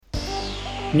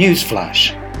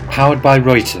Newsflash, powered by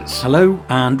Reuters. Hello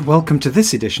and welcome to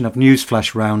this edition of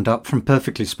Newsflash Roundup from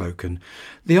Perfectly Spoken,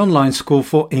 the online school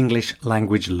for English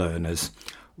language learners.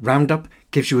 Roundup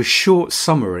gives you a short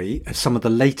summary of some of the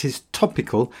latest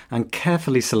topical and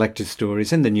carefully selected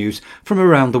stories in the news from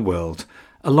around the world,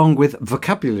 along with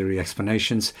vocabulary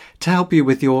explanations to help you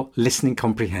with your listening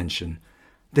comprehension.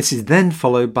 This is then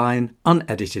followed by an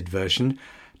unedited version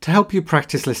to help you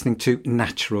practice listening to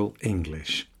natural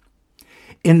English.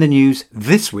 In the news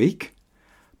this week,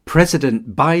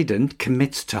 President Biden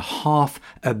commits to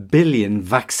 500 million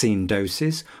vaccine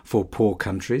doses for poor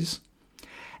countries.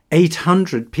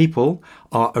 800 people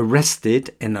are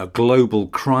arrested in a global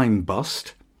crime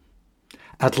bust.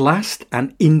 At last,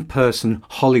 an in-person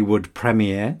Hollywood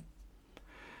premiere.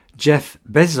 Jeff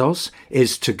Bezos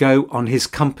is to go on his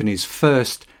company's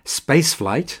first space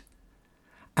flight.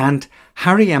 And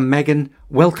Harry and Meghan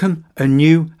welcome a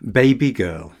new baby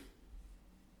girl.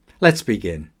 Let's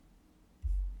begin.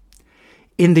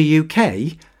 In the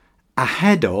UK,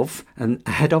 ahead of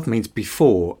means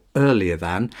before, earlier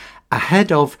than,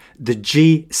 ahead of the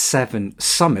G7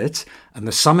 summit, and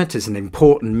the summit is an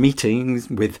important meeting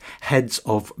with heads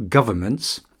of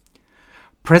governments,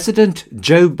 President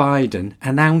Joe Biden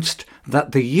announced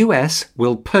that the US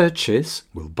will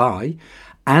buy,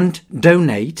 and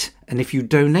donate, and if you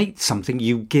donate something,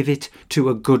 you give it to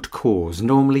a good cause,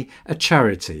 normally a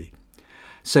charity.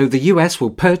 So the US will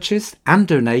purchase and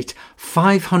donate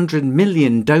 500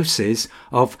 million doses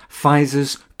of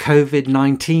Pfizer's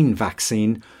COVID-19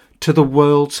 vaccine to the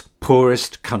world's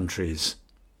poorest countries.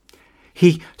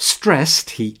 He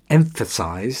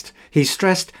emphasised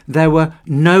there were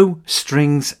no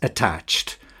strings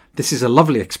attached. This is a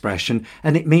lovely expression,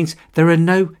 and it means there are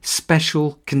no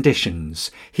special conditions.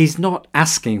 He's not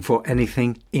asking for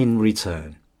anything in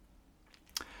return.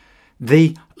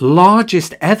 The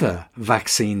largest ever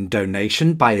vaccine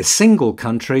donation by a single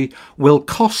country will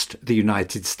cost the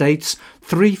United States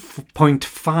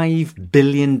 $3.5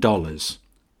 billion.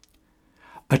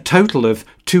 A total of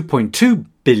 2.2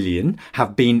 billion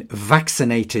have been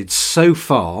vaccinated so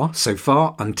far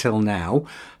until now,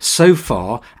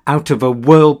 out of a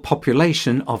world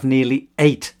population of nearly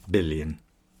 8 billion.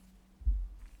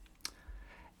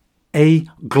 A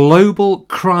global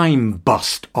crime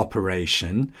bust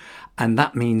operation, and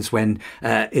that means when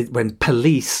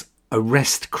police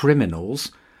arrest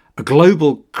criminals, a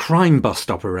global crime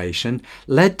bust operation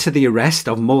led to the arrest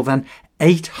of more than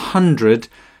 800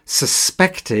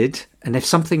 suspected, and if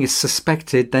something is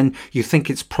suspected, then you think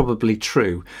it's probably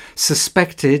true,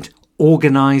 suspected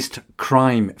organised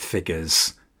crime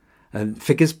figures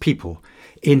people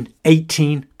in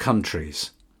 18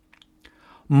 countries.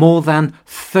 More than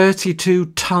 32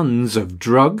 tons of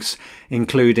drugs,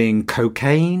 including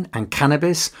cocaine and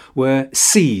cannabis, were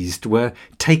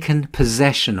taken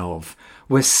possession of,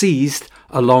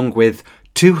 along with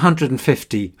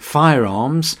 250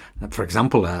 firearms, for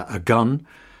example, a gun,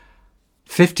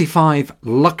 55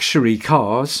 luxury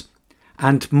cars,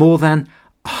 and more than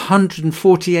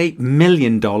 $148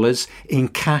 million in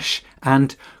cash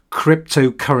and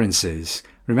cryptocurrencies.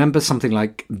 Remember, something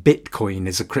like Bitcoin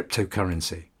is a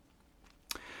cryptocurrency.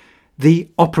 The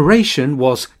operation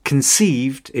was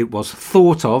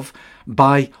thought of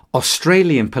by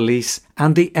Australian police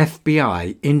and the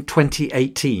FBI in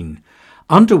 2018,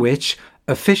 under which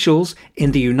officials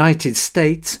in the United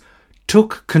States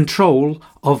took control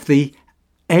of the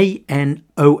Anom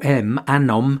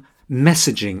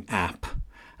messaging app.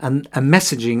 And a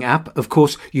messaging app, of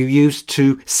course, you use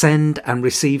to send and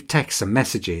receive texts and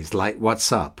messages like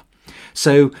WhatsApp.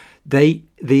 So they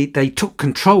took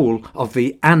control of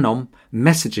the Anom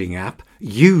messaging app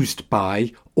used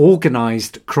by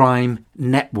organised crime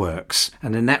networks.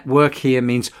 And a network here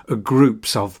means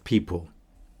groups of people.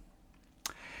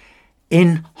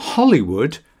 In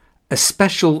Hollywood, a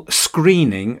special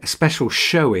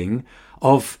showing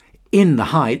of In the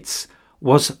Heights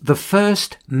was the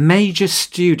first major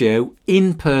studio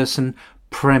in-person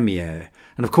premiere.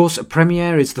 And of course, a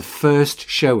premiere is the first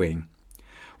showing.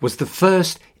 Was the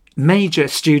first major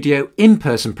studio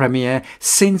in-person premiere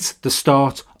since the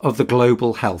start of the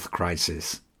global health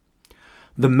crisis.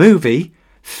 The movie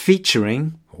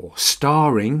featuring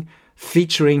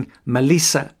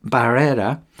Melissa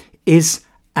Barrera is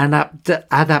an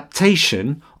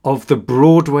adaptation of the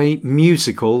Broadway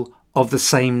musical of the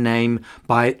same name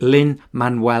by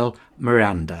Lin-Manuel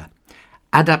Miranda.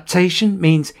 Adaptation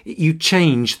means you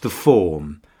change the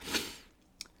form.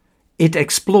 It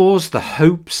explores the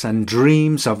hopes and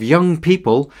dreams of young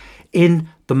people in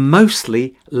the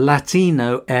mostly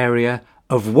Latino area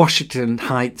of Washington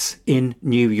Heights in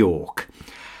New York.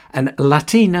 And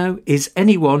Latino is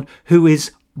anyone who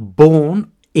is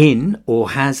born in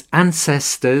or has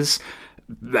ancestors,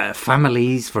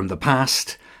 families from the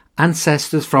past,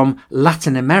 ancestors from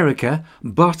Latin America,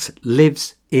 but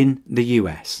lives in the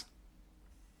US.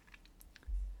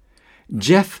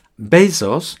 Jeff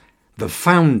Bezos, the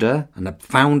founder, and a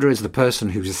founder is the person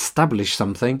who's established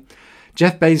something,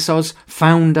 Jeff Bezos,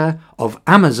 founder of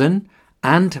Amazon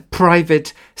and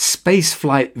private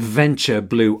spaceflight venture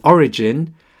Blue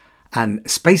Origin, and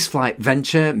spaceflight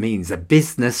venture means a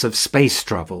business of space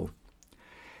travel,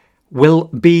 will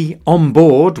be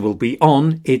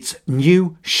on its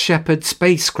New Shepard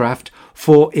spacecraft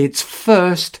for its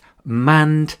first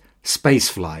manned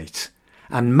spaceflight.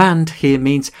 And manned here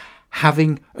means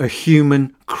having a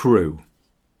human crew.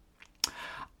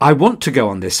 I want to go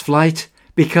on this flight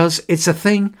because it's a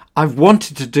thing I've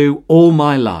wanted to do all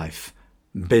my life,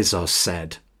 Bezos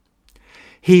said.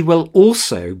 He will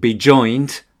also be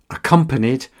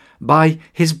accompanied by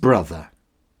his brother.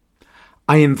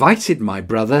 I invited my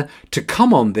brother to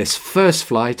come on this first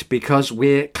flight because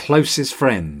we're closest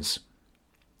friends.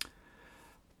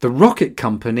 The rocket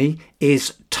company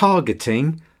is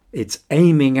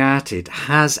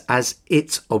has as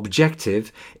its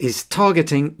objective, is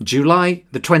targeting July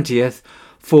the 20th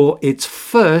for its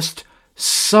first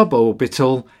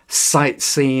suborbital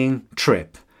sightseeing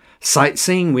trip.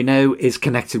 Sightseeing, we know, is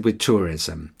connected with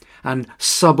tourism. And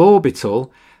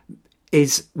suborbital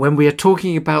is when we are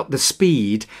talking about the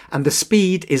speed, and the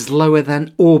speed is lower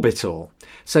than orbital.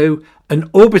 So an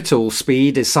orbital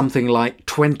speed is something like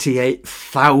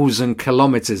 28,000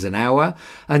 kilometers an hour,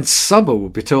 and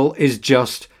suborbital is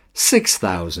just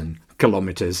 6,000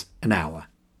 kilometers an hour.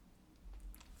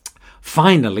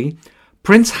 Finally,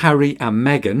 Prince Harry and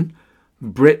Meghan,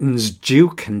 Britain's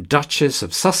Duke and Duchess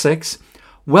of Sussex,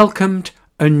 welcomed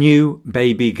a new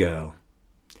baby girl.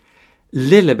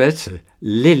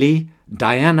 Lily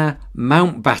Diana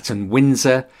Mountbatten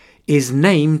Windsor is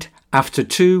named after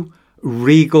two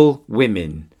regal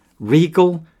women.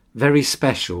 Regal, very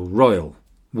special, royal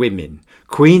women.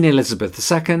 Queen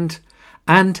Elizabeth II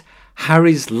and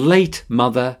Harry's late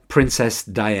mother, Princess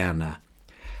Diana.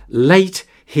 Late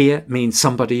here means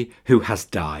somebody who has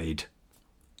died.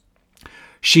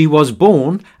 She was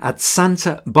born at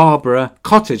Santa Barbara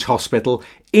Cottage Hospital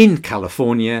in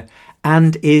California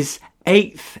and is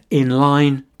 8th in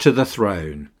line to the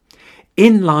throne.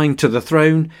 In line to the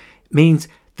throne means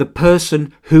the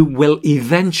person who will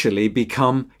eventually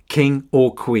become king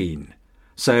or queen.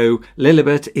 So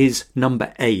Lilibet is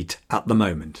number 8 at the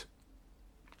moment.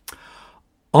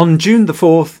 On June the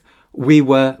 4th, we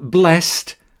were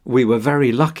blessed, we were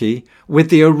very lucky, with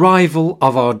the arrival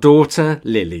of our daughter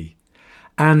Lily.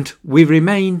 And we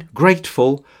remain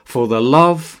grateful for the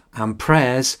love and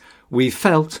prayers we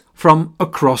felt from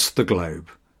across the globe,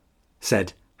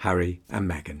 said Harry and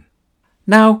Meghan.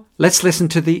 Now let's listen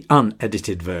to the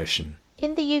unedited version.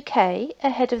 In the UK,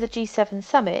 ahead of the G7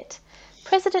 summit,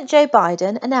 President Joe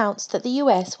Biden announced that the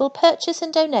US will purchase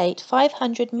and donate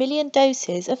 500 million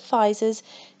doses of Pfizer's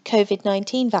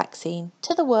COVID-19 vaccine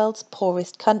to the world's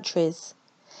poorest countries.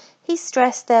 He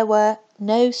stressed there were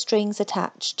no strings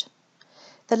attached.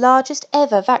 The largest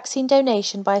ever vaccine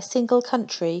donation by a single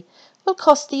country will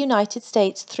cost the United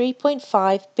States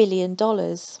 $3.5 billion.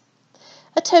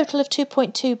 A total of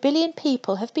 2.2 billion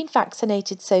people have been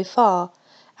vaccinated so far,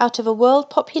 out of a world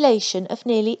population of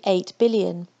nearly 8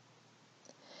 billion.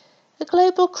 A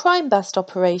global crime bust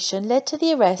operation led to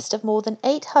the arrest of more than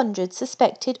 800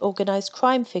 suspected organised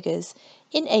crime figures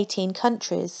in 18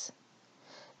 countries.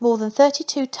 More than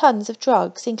 32 tons of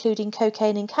drugs, including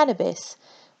cocaine and cannabis,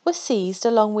 were seized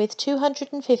along with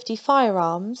 250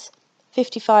 firearms,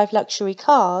 55 luxury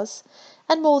cars,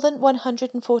 and more than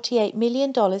 $148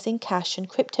 million in cash and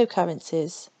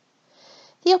cryptocurrencies.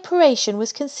 The operation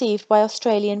was conceived by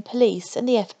Australian police and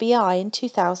the FBI in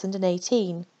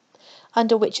 2018,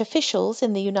 under which officials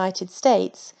in the United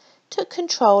States took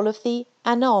control of the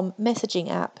Anom messaging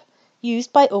app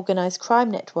used by organised crime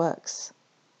networks.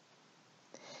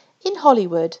 In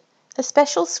Hollywood, a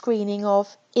special screening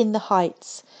of In the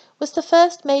Heights was the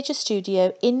first major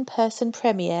studio in-person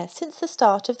premiere since the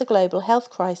start of the global health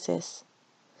crisis.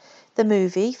 The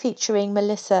movie, featuring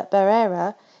Melissa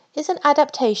Barrera, is an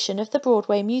adaptation of the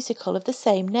Broadway musical of the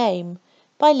same name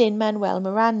by Lin-Manuel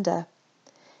Miranda.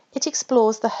 It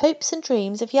explores the hopes and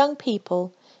dreams of young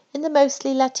people in the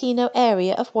mostly Latino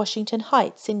area of Washington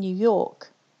Heights in New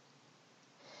York.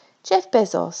 Jeff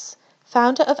Bezos,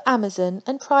 founder of Amazon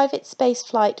and private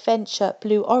spaceflight venture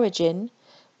Blue Origin,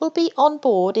 will be on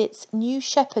board its New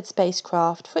Shepard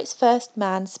spacecraft for its first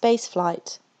manned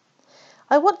spaceflight.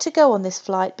 I want to go on this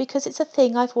flight because it's a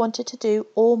thing I've wanted to do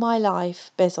all my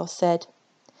life, Bezos said.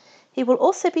 He will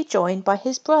also be joined by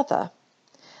his brother.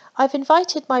 I've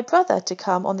invited my brother to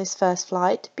come on this first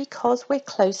flight because we're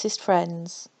closest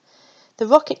friends. The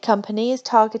rocket company is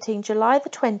targeting July the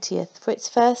 20th for its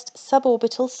first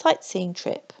suborbital sightseeing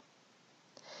trip.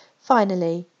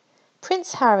 Finally,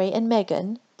 Prince Harry and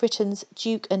Meghan, Britain's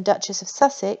Duke and Duchess of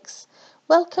Sussex,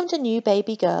 welcomed a new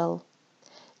baby girl.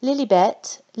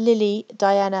 Lilibet, Lily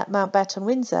Diana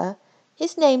Mountbatten-Windsor,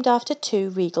 is named after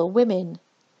two regal women,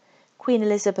 Queen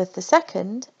Elizabeth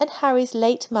II and Harry's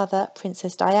late mother,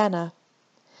 Princess Diana.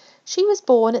 She was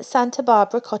born at Santa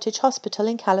Barbara Cottage Hospital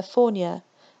in California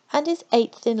and is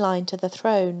 8th in line to the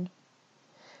throne.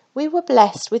 We were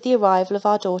blessed with the arrival of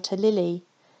our daughter Lily,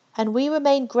 and we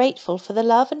remain grateful for the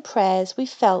love and prayers we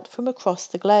felt from across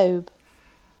the globe.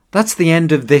 That's the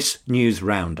end of this news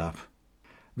roundup.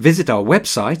 Visit our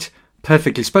website,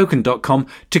 perfectlyspoken.com,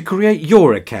 to create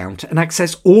your account and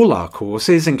access all our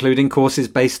courses, including courses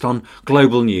based on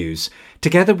global news,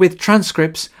 together with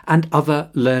transcripts and other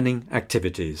learning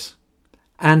activities.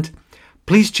 And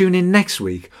please tune in next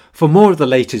week for more of the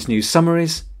latest news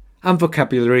summaries and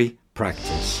vocabulary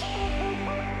practice.